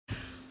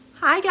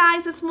Hi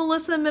guys, it's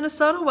Melissa in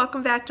Minnesota.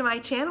 Welcome back to my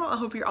channel. I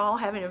hope you're all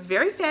having a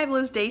very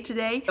fabulous day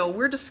today. So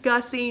we're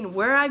discussing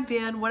where I've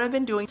been, what I've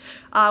been doing.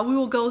 We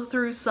will go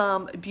through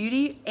some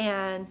beauty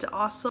and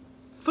also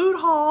food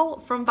haul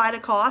from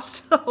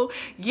Bakehouse, so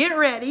get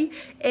ready,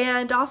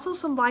 and also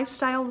some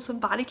lifestyle and some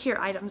body care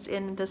items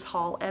in this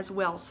haul as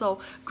well.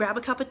 So grab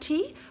a cup of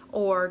tea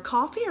or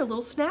coffee or a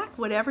little snack,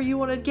 whatever you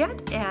want to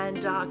get,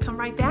 and come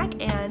right back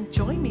and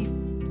join me.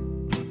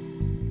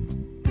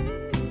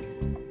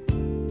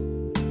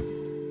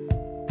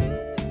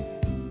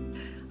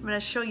 I'm going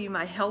to show you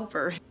my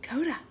helper.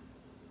 Coda,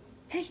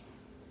 hey,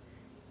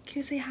 can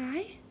you say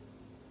hi?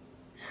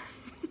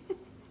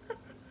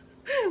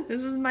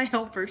 This is my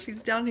helper.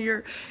 She's down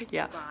here.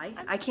 Yeah. Buy.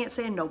 I can't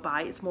say a no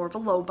buy. It's more of a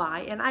low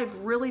buy, and I've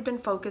really been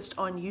focused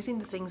on using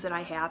the things that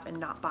I have and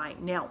not buying.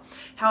 Now,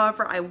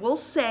 however, I will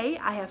say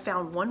I have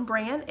found one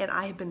brand and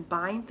I have been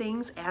buying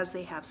things as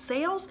they have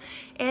sales,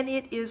 and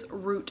it is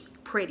Root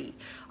Pretty.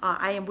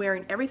 I am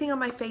wearing everything on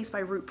my face by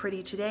Root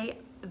Pretty today.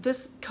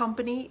 This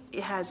company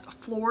has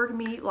floored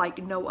me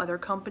like no other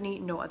company,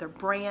 no other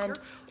brand.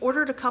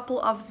 Ordered a couple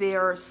of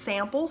their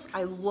samples.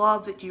 I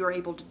love that you are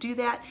able to do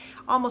that.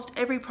 Almost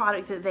every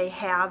product that they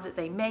have, that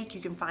they make,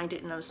 you can find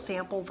it in a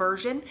sample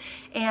version.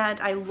 And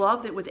I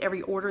love that with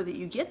every order that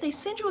you get, they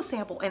send you a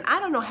sample. And I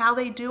don't know how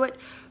they do it,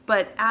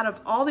 but out of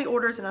all the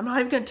orders, and I'm not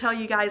even going to tell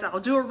you guys, I'll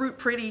do a Root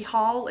Pretty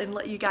haul and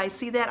let you guys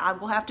see that. I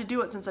will have to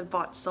do it since I've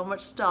bought so much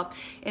stuff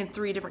in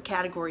 3 different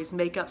categories: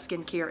 makeup,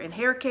 skincare, and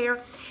hair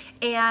care.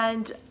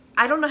 And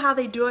I don't know how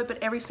they do it,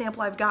 but every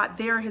sample I've got,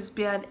 there has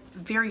been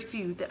very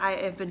few that I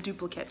have been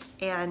duplicates.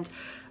 And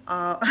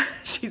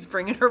she's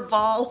bringing her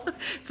ball.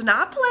 It's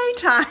not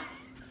playtime.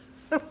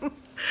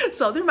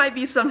 So there might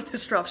be some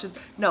disruption.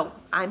 No,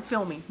 I'm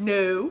filming.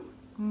 No,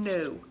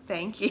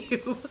 thank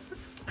you.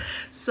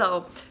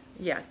 So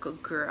yeah,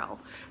 good girl.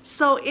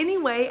 So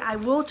anyway, I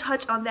will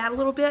touch on that a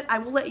little bit. I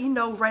will let you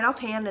know right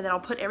offhand, and then I'll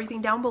put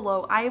everything down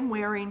below. I am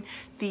wearing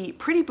the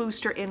Pretty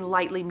Booster in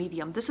lightly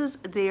medium. This is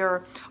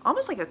their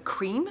almost like a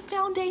cream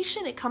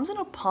foundation. It comes in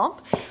a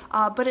pump,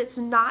 but it's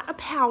not a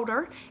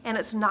powder and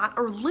it's not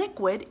a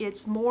liquid.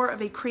 It's more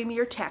of a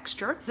creamier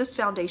texture. This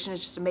foundation is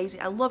just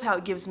amazing. I love how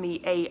it gives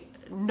me a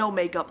no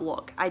makeup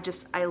look.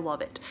 I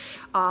love it.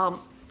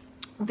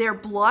 Their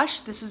blush,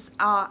 this is,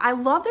 I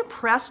love their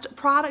pressed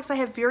products. I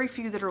have very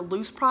few that are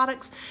loose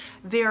products.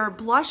 Their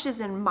blush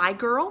is in My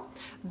Girl.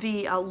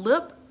 The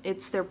lip,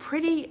 it's their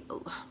pretty,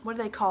 what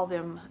do they call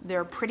them?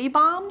 They're pretty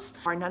bombs.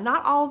 Now,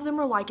 not all of them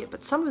are like it,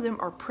 but some of them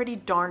are pretty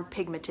darn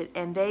pigmented,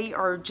 and they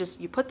are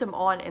just, you put them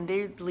on and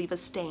they leave a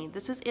stain.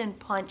 This is in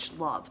Punch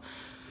Love.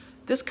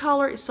 This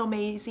color is so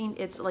amazing.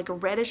 It's like a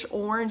reddish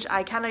orange.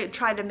 I kind of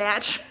tried to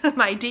match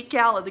my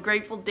decal of the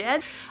Grateful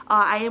Dead.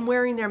 I am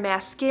wearing their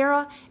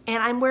mascara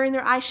and I'm wearing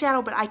their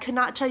eyeshadow, but I could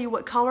not tell you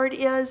what color it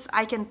is.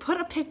 I can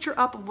put a picture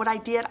up of what I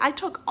did. I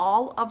took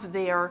all of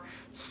their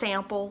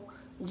sample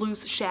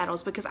loose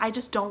shadows because I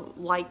just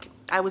don't like,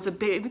 I was a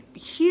big,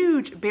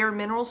 huge Bare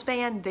Minerals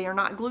fan. They are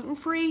not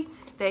gluten-free.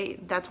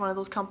 That's one of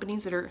those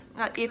companies that are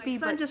not iffy.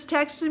 My son just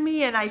texted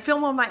me, and I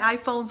film on my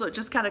iPhone, so it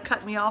just kind of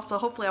cut me off. So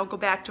hopefully I'll go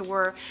back to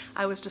where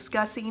I was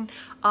discussing.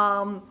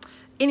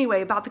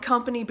 Anyway, about the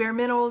company Bare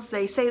Minerals,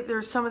 they say that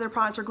there's some of their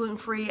products are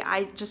gluten-free.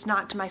 Just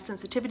not to my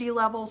sensitivity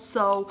level.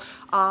 So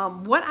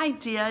what I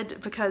did,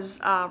 because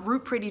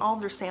Root Pretty, all of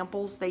their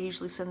samples, they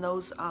usually send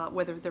those,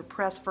 whether they're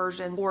pressed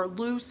version or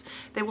loose,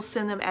 they will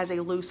send them as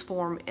a loose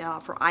form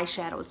for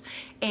eyeshadows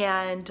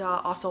and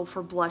also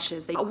for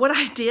blushes. What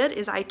I did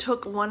is I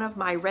took one of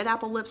my Red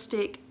Apple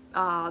lipstick,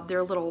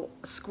 their little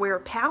square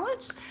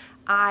palettes.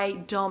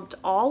 I dumped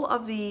all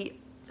of the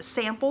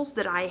samples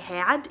that I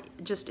had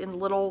just in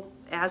little,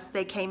 as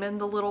they came in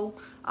the little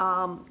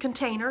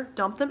container,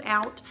 dump them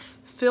out,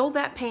 fill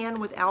that pan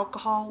with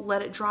alcohol,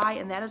 let it dry,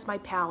 and that is my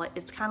palette.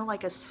 It's kind of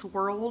like a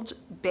swirled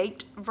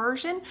baked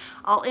version.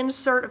 I'll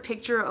insert a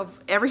picture of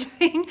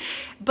everything,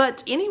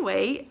 but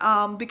anyway,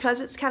 because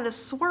it's kind of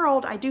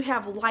swirled, I do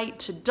have light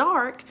to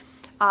dark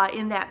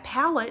in that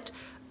palette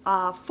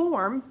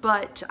form,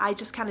 but I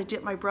just kind of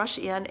dip my brush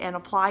in and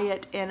apply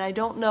it, and I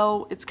don't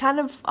know, it's kind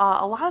of,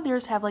 a lot of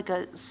theirs have like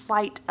a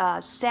slight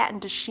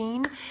satin to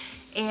sheen,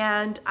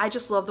 and I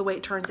just love the way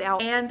it turns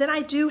out. And then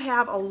I do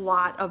have a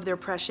lot of their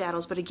pressed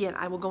shadows, but again,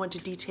 I will go into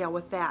detail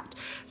with that.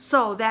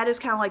 So that is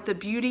kind of like the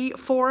beauty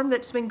form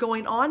that's been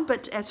going on,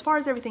 but as far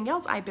as everything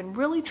else, I've been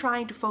really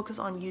trying to focus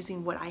on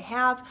using what I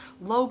have,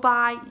 low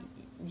buy,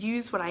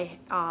 use what I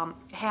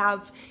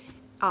have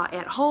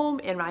at home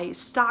in my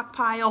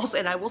stockpiles,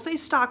 and I will say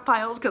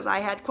stockpiles because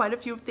I had quite a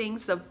few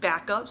things of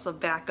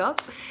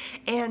backups,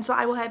 and so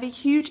I will have a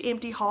huge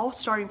empty haul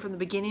starting from the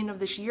beginning of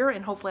this year,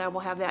 and hopefully I will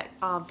have that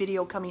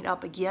video coming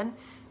up again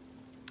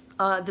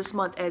this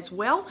month as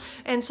well,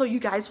 and so you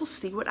guys will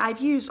see what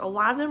I've used. A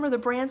lot of them are the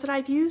brands that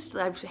I've used.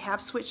 I have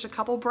switched a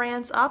couple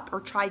brands up or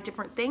tried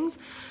different things,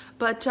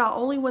 but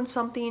only when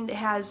something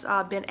has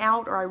been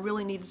out or I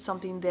really needed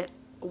something that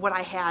what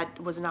I had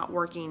was not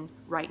working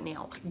right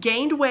now.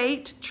 Gained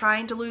weight,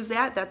 trying to lose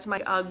that. That's my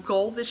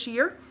goal this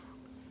year.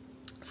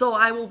 So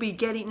I will be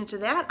getting into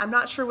that. I'm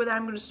not sure whether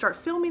I'm going to start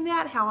filming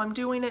that, how I'm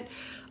doing it.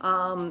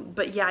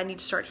 But yeah, I need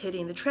to start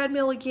hitting the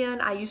treadmill again.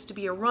 I used to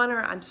be a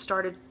runner. I'm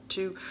started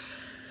to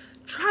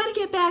try to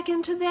get back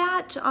into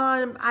that.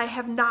 I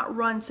have not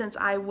run since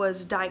I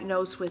was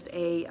diagnosed with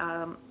a,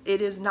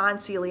 it is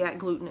non-celiac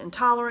gluten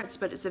intolerance,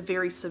 but it's a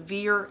very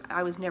severe,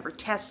 I was never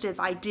tested. If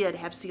I did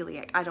have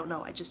celiac, I don't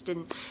know. I just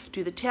didn't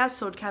do the test.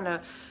 So it kind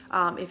of,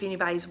 if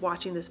anybody's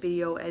watching this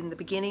video in the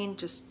beginning,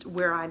 just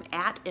where I'm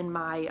at in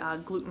my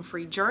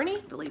gluten-free journey,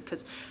 I believe,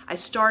 because I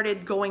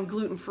started going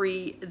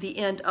gluten-free the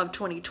end of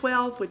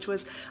 2012, which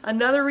was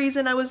another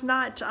reason I was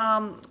not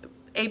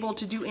able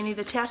to do any of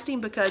the testing,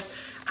 because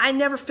I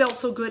never felt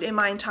so good in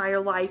my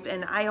entire life.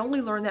 And I only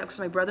learned that because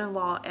my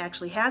brother-in-law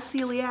actually has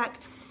celiac,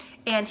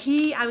 and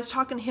I was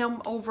talking to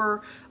him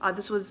over,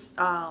 this was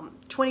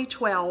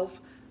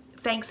 2012,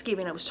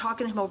 Thanksgiving. I was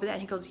talking to him over that,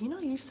 and he goes, you know,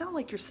 you sound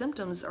like your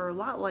symptoms are a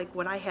lot like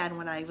what I had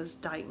when I was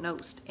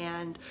diagnosed.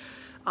 And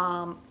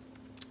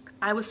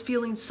I was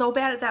feeling so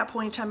bad at that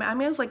point in time. I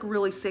mean, I was like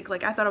really sick.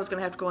 Like I thought I was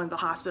gonna have to go into the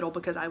hospital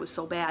because I was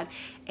so bad.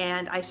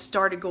 And I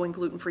started going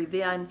gluten-free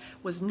then,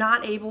 was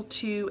not able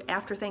to,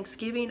 after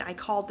Thanksgiving, I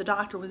called the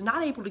doctor, was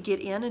not able to get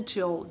in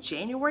until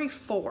January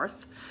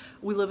 4th.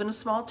 We live in a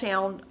small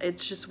town. It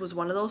just was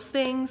one of those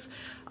things.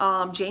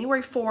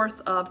 January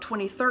 4th of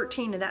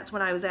 2013, and that's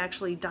when I was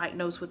actually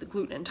diagnosed with the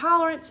gluten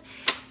intolerance.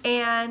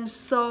 And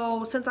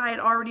so since I had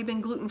already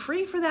been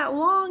gluten-free for that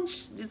long,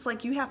 it's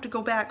like you have to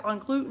go back on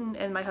gluten.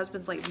 And my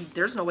husband's like,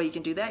 there's no way you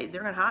can do that.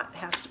 They're gonna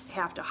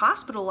have to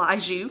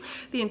hospitalize you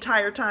the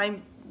entire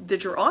time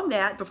that you're on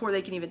that before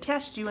they can even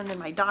test you. And then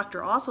my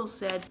doctor also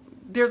said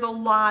there's a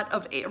lot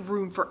of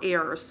room for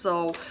error.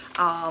 So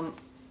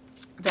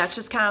that's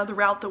just kind of the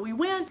route that we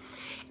went.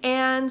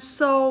 And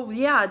so,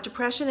 yeah,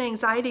 depression and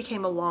anxiety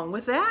came along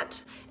with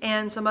that,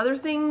 and some other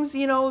things,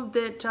 you know,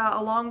 that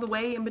along the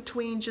way in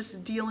between,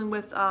 just dealing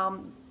with,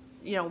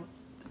 you know,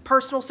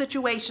 personal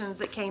situations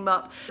that came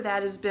up.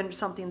 That has been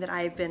something that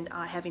I've been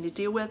having to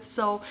deal with.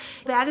 So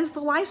that is the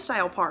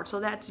lifestyle part.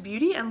 So that's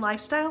beauty and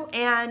lifestyle.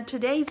 And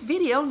today's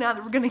video, now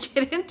that we're going to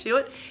get into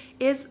it,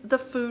 is the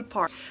food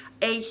part.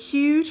 A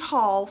huge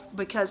haul,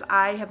 because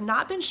I have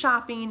not been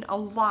shopping a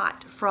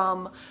lot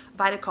from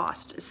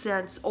Vitacost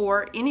since,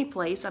 or any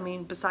place, I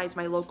mean, besides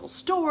my local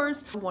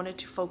stores. I wanted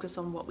to focus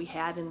on what we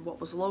had and what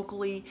was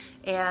locally.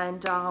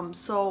 And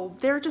so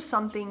there are just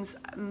some things,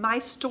 my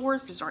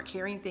stores just aren't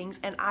carrying things,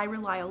 and I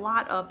rely a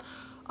lot of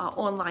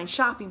online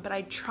shopping, but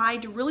I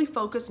tried to really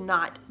focus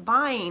not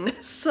buying.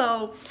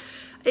 So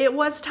it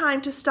was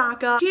time to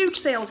stock up. Huge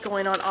sales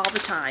going on all the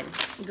time.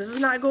 This is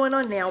not going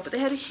on now, but they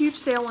had a huge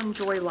sale on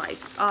Enjoy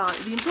Life.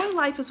 The Enjoy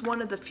Life is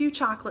one of the few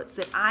chocolates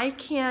that I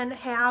can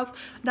have.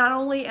 Not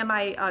only am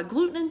I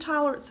gluten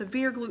intolerant,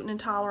 severe gluten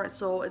intolerant,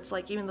 so it's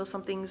like even though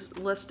some things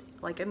list,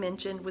 like I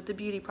mentioned with the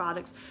beauty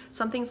products,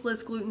 some things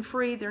list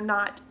gluten-free, they're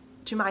not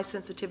to my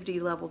sensitivity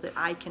level that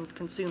I can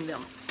consume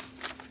them.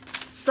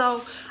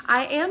 So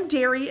I am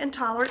dairy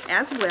intolerant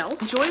as well.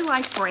 Enjoy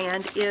Life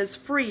brand is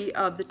free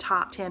of the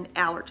top 10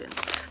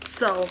 allergens.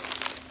 So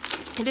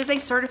it is a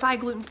certified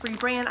gluten-free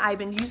brand. I've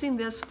been using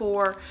this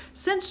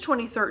since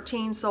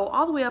 2013, so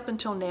all the way up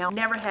until now,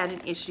 never had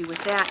an issue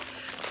with that.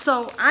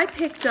 So I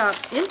picked up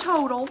in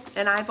total,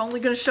 and I'm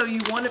only going to show you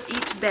one of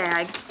each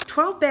bag,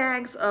 12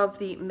 bags of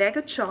the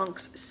Mega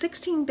Chunks,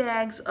 16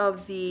 bags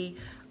of the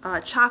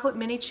chocolate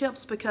mini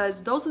chips,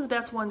 because those are the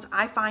best ones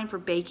I find for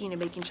baking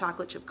and making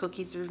chocolate chip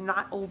cookies. They're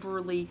not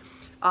overly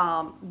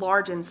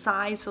large in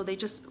size, so they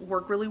just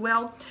work really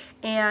well.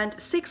 And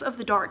 6 of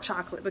the dark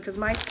chocolate, because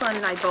my son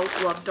and I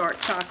both love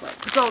dark chocolate.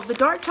 So the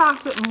dark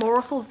chocolate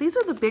morsels, these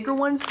are the bigger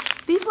ones.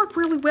 These work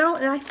really well,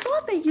 and I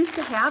thought they used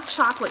to have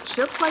chocolate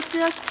chips like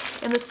this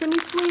in the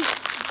semi-sweet,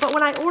 but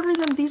when I ordered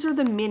them, these are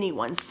the mini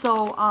ones.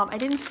 So I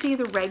didn't see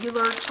the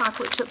regular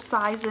chocolate chip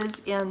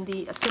sizes in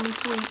the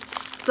semi-sweet.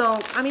 So,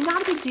 I mean,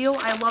 not a big deal.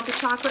 I love the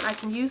chocolate. I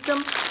can use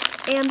them.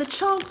 And the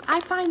chunks,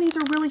 I find these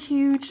are really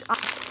huge.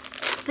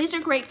 These are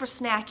great for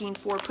snacking,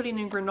 for putting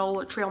in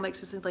granola, trail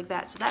mixes, things like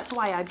that. So that's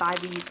why I buy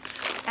these.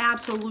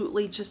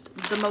 Absolutely just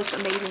the most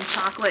amazing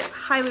chocolate.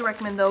 Highly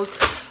recommend those.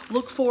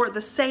 Look for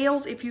the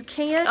sales if you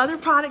can. Other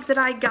product that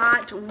I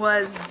got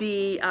was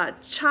the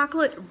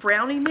chocolate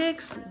brownie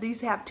mix.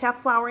 These have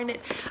teff flour in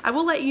it. I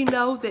will let you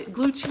know that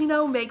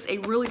Glutino makes a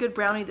really good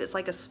brownie that's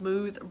like a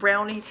smooth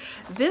brownie.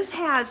 This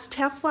has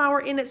teff flour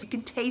in it, so you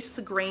can taste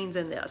the grains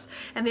in this.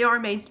 And they are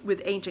made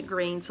with ancient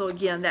grains, so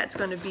again, that's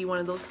going to be one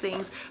of those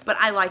things. But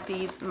I like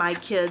these. My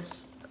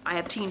kids, I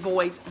have teen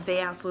boys, they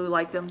absolutely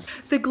like them.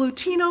 The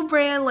Glutino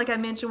brand, like I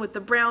mentioned with the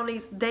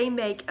brownies, they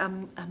make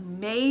an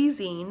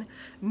amazing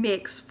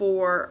mix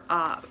for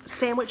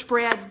sandwich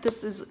bread.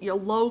 This is your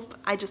loaf.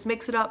 I just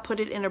mix it up, put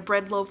it in a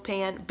bread loaf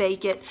pan,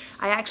 bake it.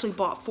 I actually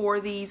bought 4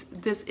 of these.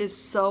 This is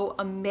so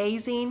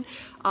amazing.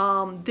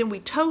 Then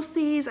we toast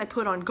these. I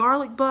put on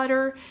garlic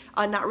butter,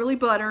 not really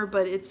butter,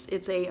 but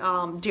it's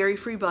a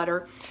dairy-free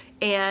butter.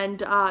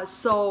 And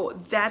so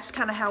that's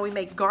kind of how we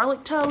make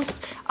garlic toast.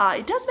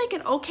 It does make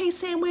an okay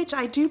sandwich.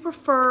 I do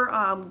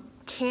prefer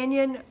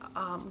Canyon,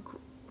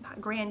 not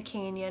Grand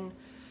Canyon,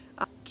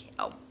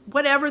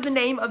 whatever the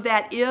name of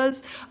that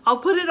is. I'll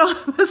put it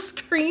on the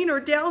screen or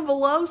down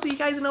below so you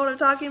guys know what I'm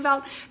talking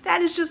about.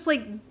 That is just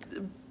like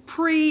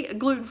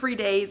pre-gluten-free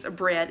days of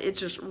bread. It's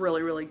just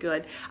really, really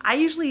good. I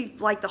usually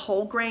like the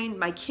whole grain.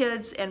 My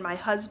kids and my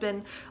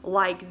husband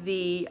like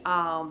the,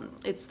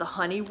 it's the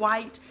honey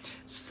white.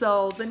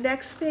 So the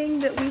next thing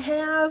that we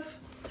have,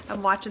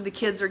 I'm watching the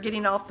kids are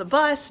getting off the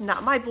bus,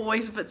 not my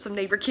boys, but some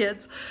neighbor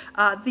kids.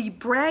 The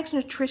Bragg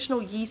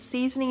Nutritional Yeast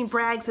Seasoning.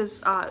 Bragg's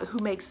is who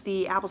makes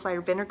the apple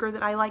cider vinegar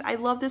that I like. I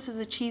love this as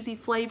a cheesy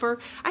flavor.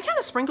 I kind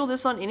of sprinkle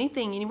this on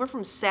anything, anywhere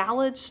from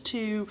salads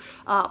to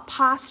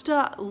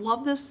pasta.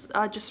 Love this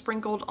just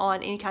sprinkled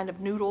on any kind of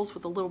noodles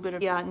with a little bit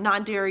of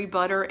non-dairy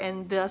butter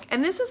and this.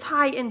 And this is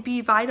high in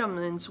B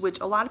vitamins, which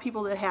a lot of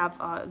people that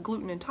have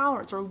gluten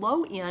intolerance are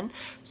low in.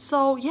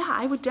 So yeah,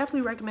 I would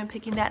definitely recommend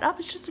picking that up.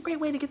 It's just a great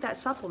way to get that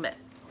supplement.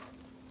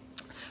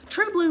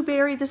 True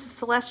Blueberry, this is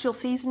Celestial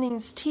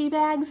Seasonings tea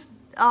bags.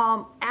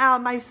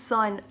 My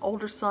son,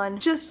 older son,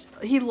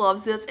 he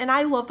loves this, and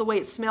I love the way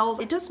it smells.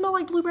 It does smell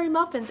like blueberry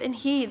muffins, and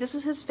this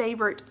is his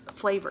favorite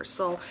flavor,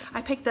 so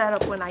I pick that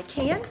up when I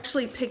can.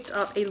 Actually picked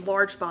up a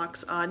large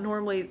box.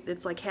 Normally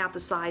it's like half the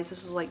size.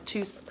 This is like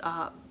 2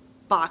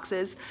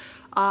 boxes.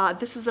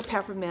 This is the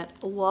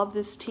Peppermint. Love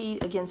this tea.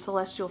 Again,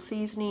 Celestial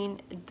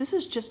Seasoning. This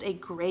is just a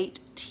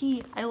great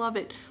tea. I love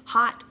it.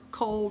 Hot,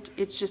 cold.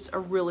 It's just a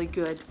really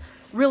good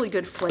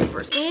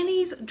flavors.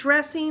 Annie's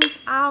dressings,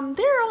 there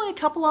are only a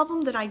couple of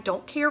them that I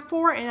don't care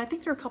for, and I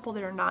think there are a couple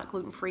that are not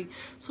gluten-free,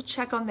 so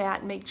check on that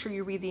and make sure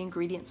you read the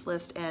ingredients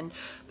list. And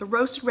the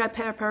roasted red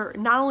pepper,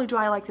 not only do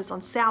I like this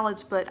on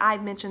salads, but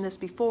I've mentioned this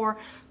before,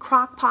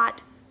 crock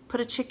pot, put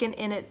a chicken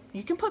in it.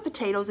 You can put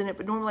potatoes in it,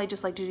 but normally I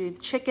just like to do the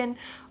chicken.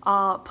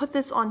 Put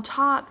this on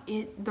top.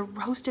 The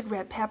roasted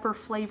red pepper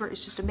flavor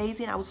is just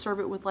amazing. I will serve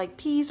it with like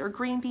peas or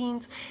green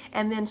beans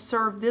and then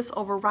serve this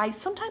over rice.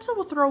 Sometimes I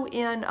will throw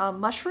in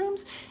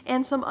mushrooms,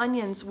 and some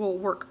onions will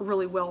work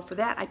really well for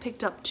that. I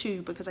picked up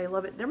 2 because I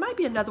love it. There might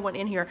be another one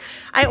in here.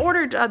 I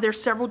ordered, there's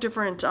several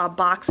different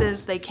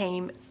boxes. They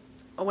came,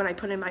 when I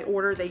put in my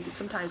order, they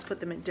sometimes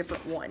put them in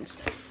different ones.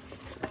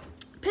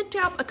 Picked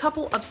up a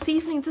couple of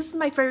seasonings. This is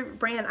my favorite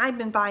brand. I've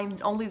been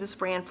buying only this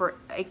brand for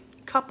a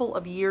couple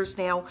of years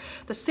now.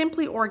 The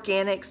Simply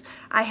Organics.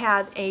 I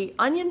have a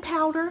onion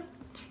powder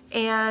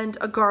and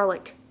a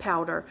garlic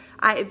powder.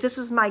 This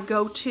is my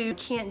go-to.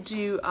 Can't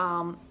do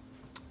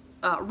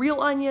real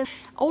onion.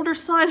 Older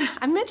son,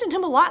 I mentioned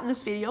him a lot in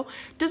this video,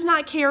 does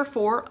not care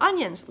for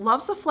onions.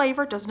 Loves the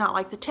flavor, does not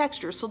like the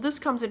texture. So this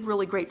comes in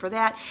really great for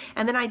that.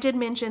 And then I did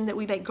mention that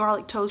we make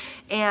garlic toast,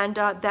 and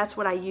that's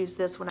what I use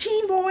this one.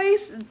 Teen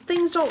boys,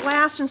 things don't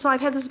last, and so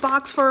I've had this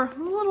box for a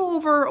little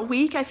over a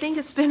week. I think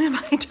it's been in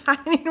my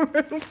dining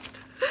room.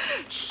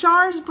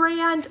 Shar's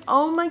brand,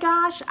 oh my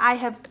gosh, I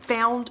have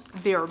found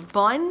their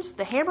buns,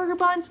 the hamburger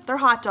buns, their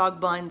hot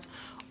dog buns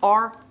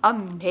are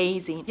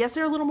amazing. Yes,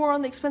 they're a little more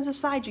on the expensive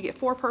side. You get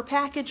 4 per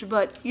package,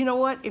 but you know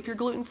what? If you're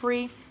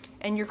gluten-free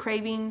and you're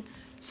craving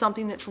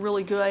something that's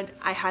really good,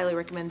 I highly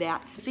recommend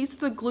that. These are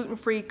the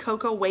gluten-free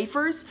cocoa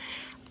wafers.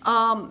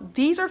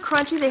 These are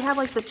crunchy. They have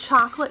like the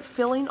chocolate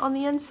filling on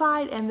the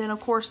inside, and then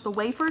of course the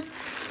wafers.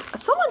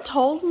 Someone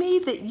told me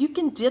that you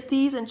can dip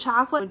these in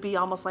chocolate. It would be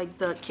almost like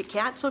the Kit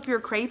Kat, so if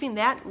you're craving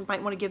that, you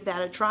might want to give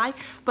that a try.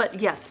 But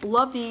yes,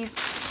 love these.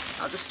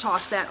 I'll just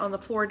toss that on the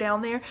floor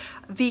down there.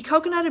 The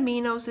coconut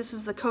aminos, this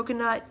is the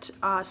Coconut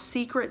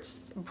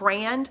Secrets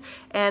brand,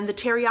 and the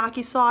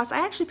teriyaki sauce. I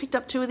actually picked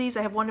up 2 of these.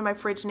 I have one in my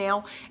fridge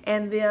now,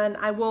 and then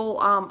I will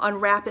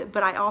unwrap it,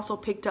 but I also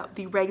picked up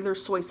the regular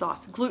soy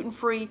sauce,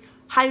 gluten-free.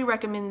 Highly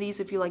recommend these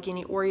if you like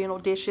any Oriental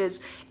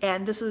dishes,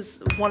 and this is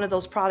one of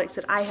those products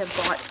that I have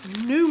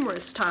bought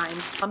numerous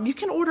times. You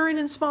can order it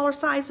in smaller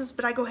sizes,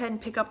 but I go ahead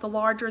and pick up the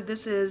larger.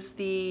 This is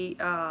the,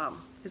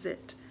 is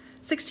it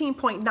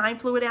 16.9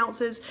 fluid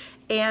ounces,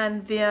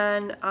 and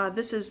then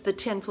this is the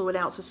 10 fluid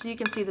ounces, so you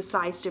can see the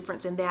size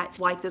difference in that.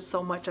 I like this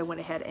so much, I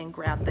went ahead and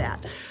grabbed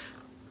that.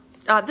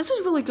 This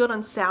is really good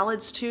on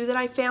salads too, that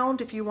I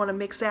found, if you want to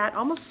mix that.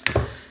 Almost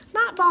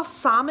not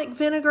balsamic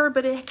vinegar,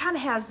 but it kind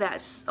of has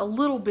that, a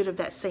little bit of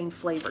that same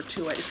flavor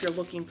to it if you're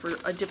looking for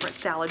a different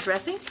salad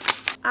dressing.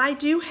 I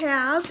do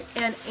have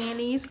an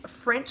Annie's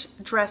French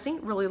dressing.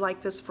 Really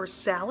like this for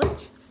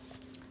salads.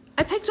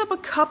 I picked up a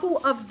couple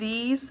of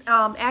these.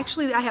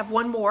 Actually, I have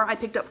one more. I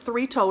picked up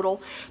 3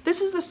 total. This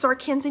is the Sir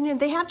Kensington.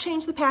 They have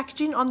changed the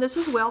packaging on this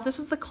as well. This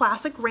is the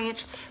classic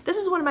ranch. This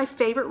is one of my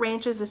favorite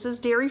ranches. This is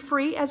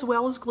dairy-free as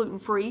well as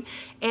gluten-free.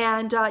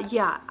 And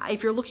yeah,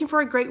 if you're looking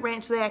for a great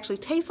ranch, they actually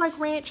taste like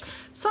ranch.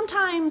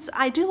 Sometimes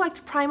I do like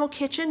the Primal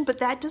Kitchen, but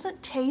that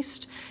doesn't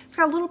taste, it's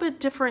got a little bit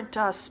different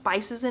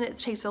spices in it. It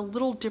tastes a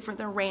little different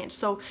than ranch.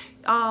 So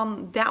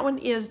that one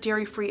is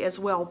dairy-free as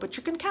well. But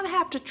you're going to kind of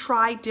have to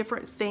try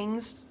different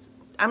things.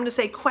 I'm going to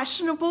say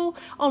questionable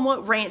on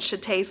what ranch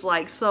should taste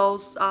like. So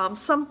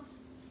some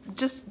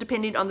just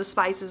depending on the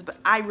spices, but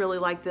I really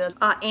like this.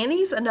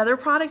 Annie's, another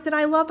product that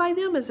I love by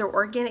them, is their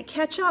organic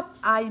ketchup.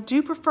 I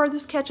do prefer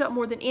this ketchup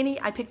more than any.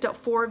 I picked up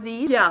 4 of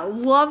these. Yeah,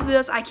 love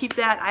this. I keep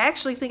that. I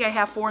actually think I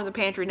have 4 in the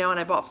pantry now, and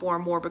I bought 4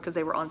 more because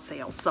they were on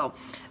sale. So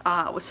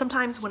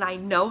sometimes when I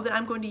know that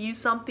I'm going to use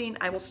something,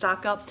 I will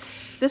stock up.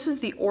 This is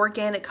the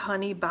organic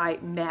honey by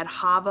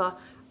Madhava.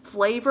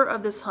 Flavor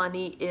of this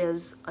honey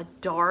is a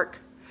dark,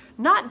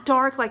 not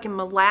dark like in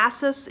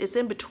molasses, it's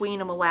in between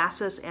a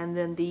molasses and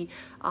then the,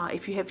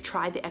 if you have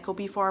tried the Echo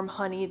Bee Farm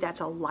honey, that's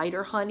a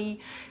lighter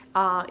honey.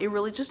 It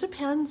really just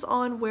depends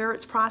on where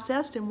it's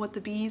processed and what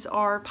the bees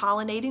are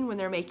pollinating when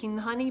they're making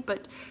the honey,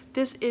 but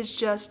this is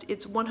just,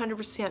 it's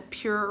 100%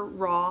 pure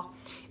raw,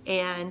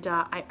 and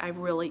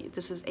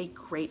this is a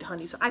great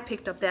honey. So I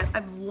picked up that.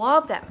 I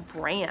love that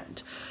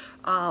brand.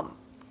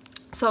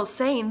 So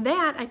saying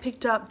that, I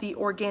picked up the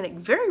organic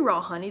very raw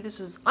honey. This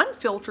is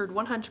unfiltered,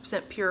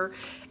 100% pure,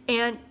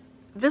 and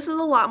this is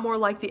a lot more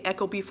like the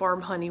Echo Bee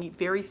Farm honey,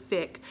 very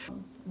thick.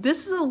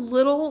 This is a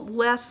little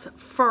less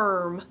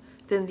firm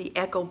than the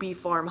Echo Bee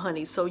Farm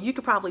honey, so you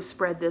could probably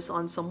spread this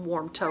on some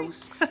warm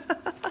toast.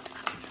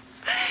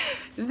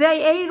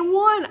 They ate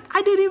one.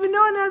 I didn't even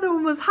know another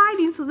one was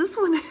hiding, so this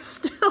one is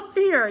still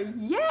here.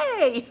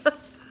 Yay!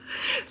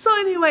 So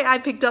anyway, I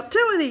picked up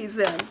 2 of these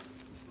then.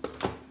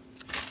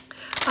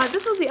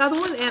 This was the other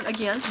one, and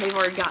again, they've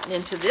already gotten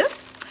into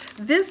this.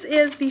 This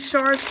is the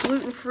Shards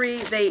gluten-free.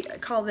 They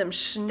call them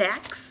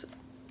Schnacks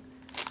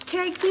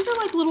cakes. These are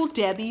like little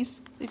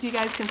Debbie's, if you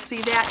guys can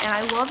see that, and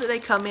I love that they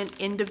come in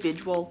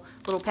individual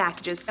little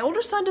packages. My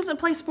older son doesn't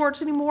play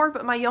sports anymore,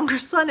 but my younger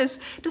son has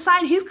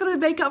decided he's going to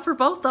make up for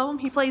both of them.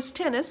 He plays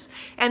tennis,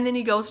 and then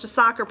he goes to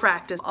soccer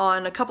practice.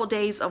 On a couple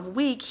days a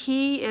week,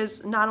 he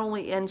is not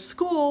only in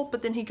school,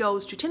 but then he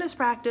goes to tennis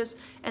practice,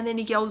 and then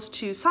he goes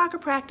to soccer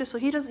practice, so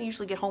he doesn't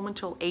usually get home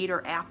until 8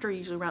 or after,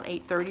 usually around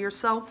 8:30 or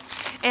so.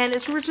 And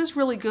it's just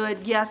really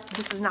good. Yes,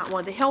 this is not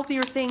one of the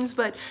healthier things,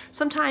 but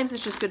sometimes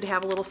it's just good to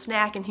have a little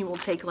snack, and he will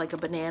take like a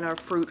banana or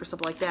fruit or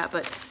something like that.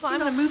 But so I'm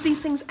going to move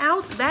these things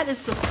out. That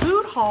is the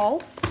food haul.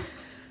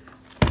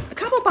 A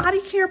couple body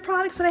care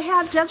products that I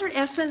have. Desert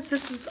Essence.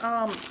 This is,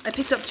 I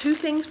picked up 2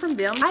 things from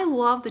them. I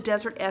love the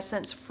Desert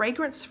Essence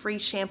fragrance-free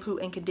shampoo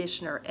and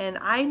conditioner, and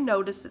I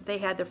noticed that they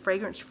had the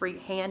fragrance-free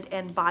hand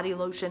and body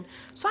lotion,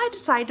 so I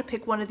decided to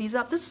pick one of these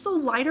up. This is a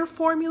lighter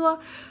formula.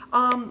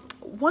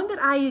 One that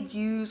I had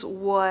used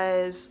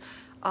was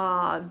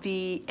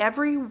the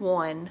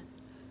Everyone,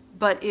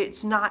 but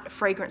it's not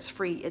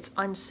fragrance-free. It's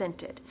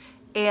unscented.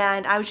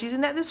 And I was using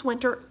that this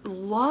winter.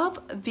 Love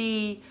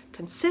the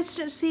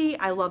consistency.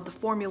 I love the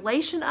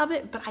formulation of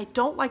it, but I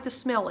don't like the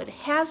smell. It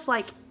has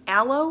like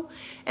aloe,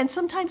 and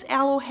sometimes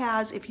aloe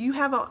has, if you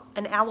have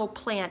an aloe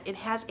plant, it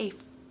has a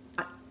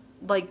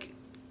like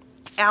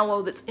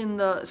aloe that's in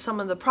some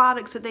of the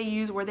products that they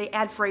use where they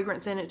add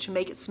fragrance in it to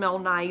make it smell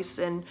nice,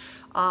 and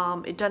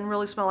it doesn't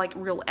really smell like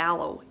real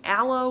aloe.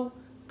 Aloe,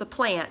 the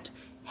plant,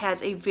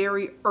 has a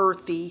very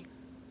earthy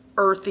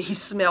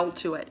smell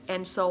to it,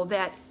 and so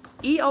that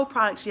EO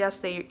products, yes,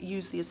 they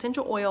use the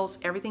essential oils,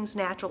 everything's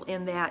natural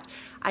in that.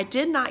 I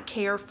did not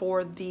care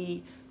for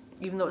the,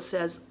 even though it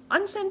says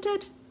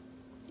unscented,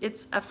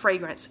 it's a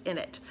fragrance in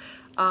it.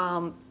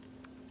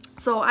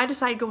 So I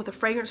decided to go with a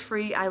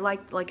fragrance-free. I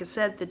like I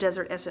said, the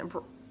Desert Essence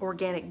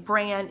organic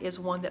brand is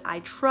one that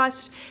I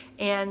trust,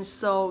 and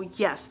so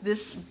yes,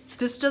 this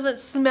doesn't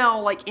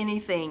smell like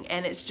anything,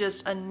 and it's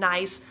just a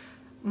nice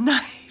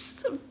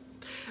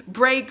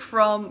break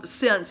from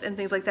scents and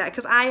things like that,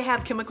 because I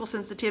have chemical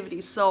sensitivity,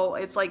 so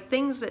it's like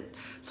things that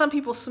some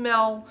people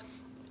smell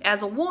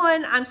as a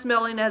 1, I'm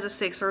smelling as a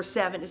 6 or a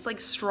 7. It's like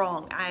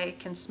strong. I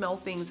can smell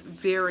things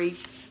very,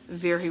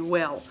 very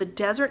well. The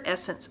Desert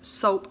Essence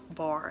Soap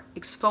Bar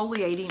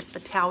Exfoliating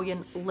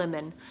Italian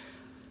Lemon.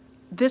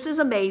 This is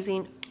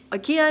amazing.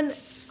 Again,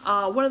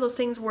 one of those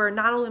things where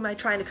not only am I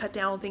trying to cut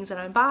down on things that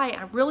I buy,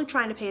 I'm really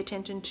trying to pay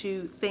attention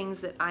to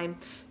things that I'm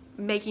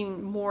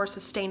making more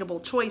sustainable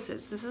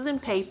choices. This is in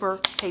paper.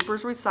 Paper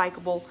is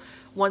recyclable.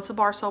 Once a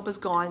bar soap is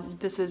gone,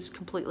 this is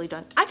completely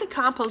done. I could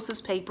compost this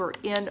paper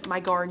in my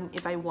garden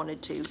if I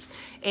wanted to,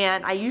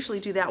 and I usually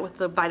do that with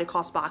the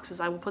Vitacost boxes.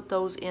 I will put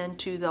those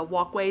into the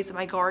walkways in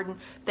my garden.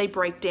 They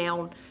break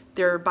down.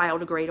 They're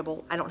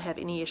biodegradable. I don't have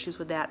any issues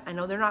with that. I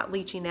know they're not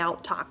leaching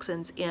out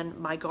toxins in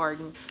my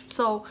garden.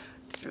 So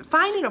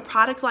finding a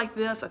product like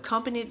this, a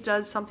company that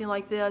does something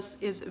like this,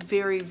 is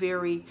very,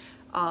 very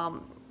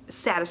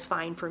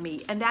satisfying for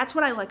me, and that's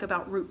what I like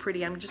about Root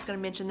Pretty. I'm just going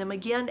to mention them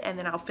again, and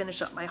then I'll finish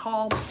up my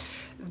haul.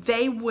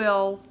 They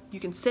will,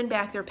 you can send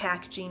back their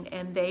packaging,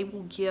 and they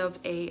will give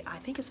I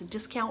think it's a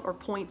discount or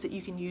points that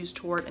you can use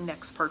toward a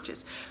next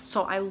purchase.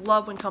 So I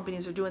love when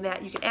companies are doing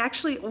that. You can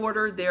actually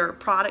order their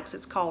products.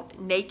 It's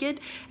called Naked,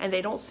 and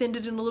they don't send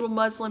it in a little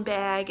muslin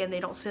bag, and they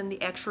don't send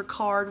the extra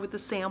card with the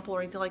sample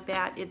or anything like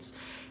that. It's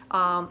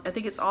I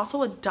think it's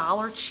also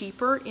 $1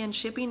 cheaper in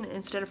shipping.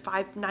 Instead of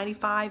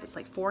 $5.95, it's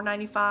like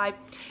 $4.95,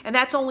 and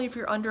that's only if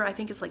you're under, I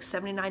think it's like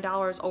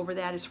 $79. Over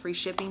that is free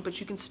shipping, but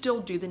you can still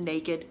do the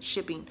Naked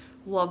shipping.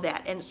 Love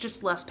that, and it's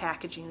just less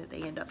packaging that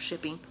they end up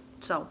shipping.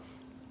 So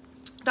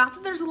Not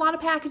that there's a lot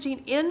of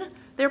packaging in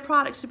their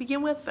products to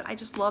begin with, but I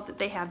just love that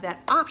they have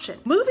that option.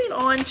 Moving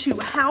on to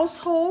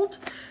household,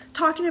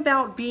 talking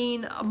about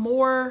being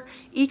more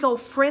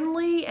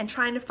eco-friendly and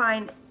trying to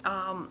find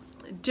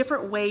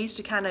different ways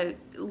to kind of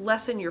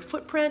lessen your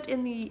footprint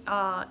in the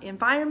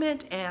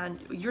environment and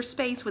your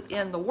space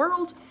within the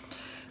world.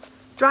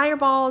 Dryer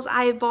balls,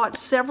 I have bought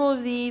several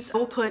of these. I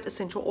will put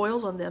essential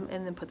oils on them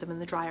and then put them in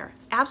the dryer.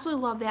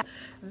 Absolutely love that.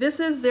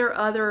 This is their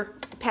other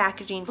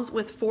packaging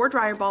with 4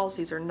 dryer balls.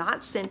 These are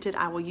not scented.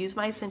 I will use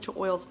my essential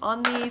oils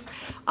on these.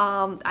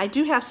 I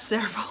do have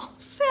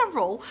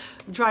several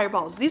dryer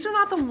balls. These are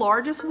not the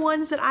largest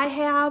ones that I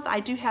have.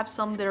 I do have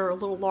some that are a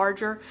little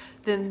larger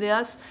than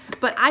this,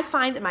 but I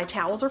find that my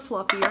towels are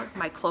fluffier,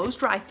 my clothes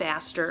dry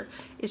faster.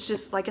 It's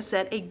just, like I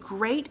said, a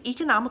great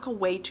economical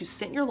way to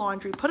scent your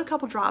laundry. Put a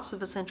couple drops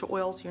of essential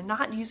oils. You're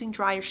not using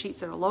dryer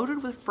sheets that are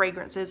loaded with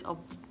fragrances of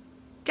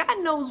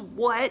God knows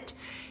what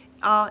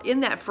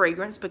in that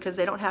fragrance, because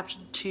they don't have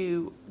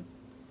to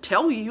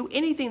tell you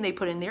anything they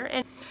put in there.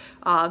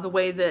 And the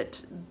way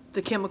that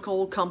the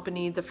chemical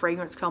company, the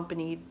fragrance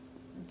company,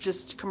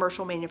 just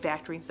commercial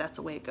manufacturing, that's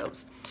the way it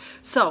goes.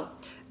 So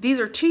these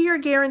are 2-year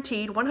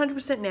guaranteed,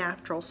 100%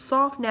 natural,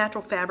 soft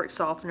natural fabric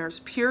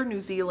softeners, pure New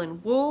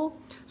Zealand wool,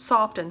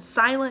 soft and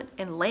silent,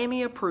 and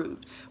Lammy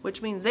approved,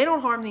 which means they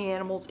don't harm the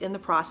animals in the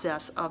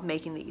process of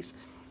making these.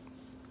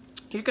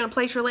 You're going to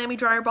place your Lammy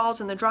dryer balls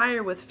in the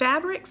dryer with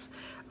fabrics.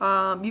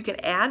 You can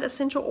add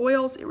essential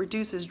oils. It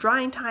reduces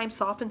drying time,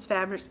 softens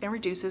fabrics, and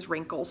reduces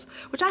wrinkles,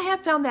 which I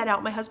have found that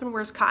out. My husband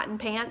wears cotton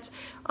pants,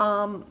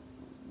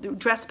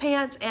 dress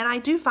pants, and I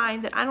do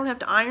find that I don't have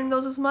to iron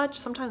those as much.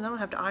 Sometimes I don't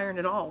have to iron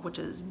at all, which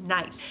is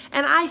nice.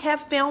 And I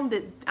have found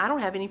that I don't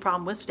have any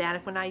problem with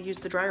static when I use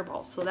the dryer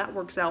balls, so that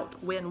works out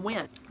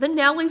win-win. The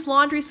Nellie's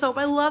laundry soap,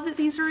 I love that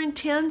these are in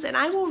tins, and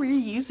I will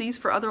reuse these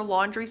for other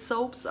laundry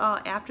soaps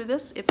after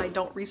this if I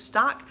don't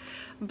restock.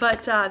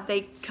 But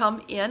they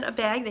come in a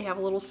bag. They have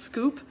a little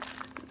scoop,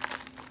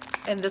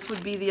 and this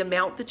would be the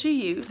amount that you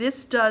use.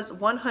 This does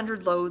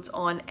 100 loads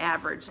on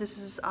average. This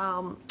is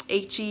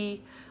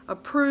HE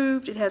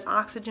approved. It has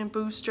oxygen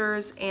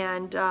boosters,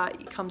 and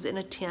it comes in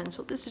a tin,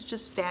 so this is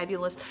just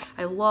fabulous.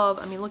 I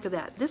mean, look at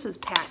that. This is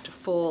packed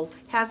full,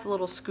 has a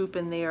little scoop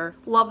in there.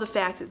 Love the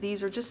fact that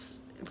these are just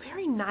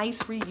very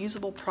nice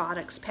reusable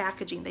products.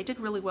 Packaging, they did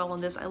really well on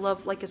this. I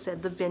love, like I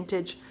said, the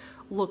vintage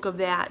look of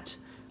that.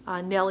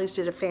 Nellie's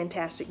did a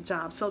fantastic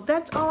job. So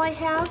that's all I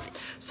have.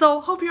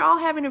 So hope you're all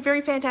having a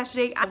very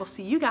fantastic day. I will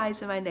see you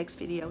guys in my next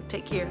video.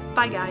 Take care.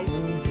 Bye,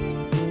 guys.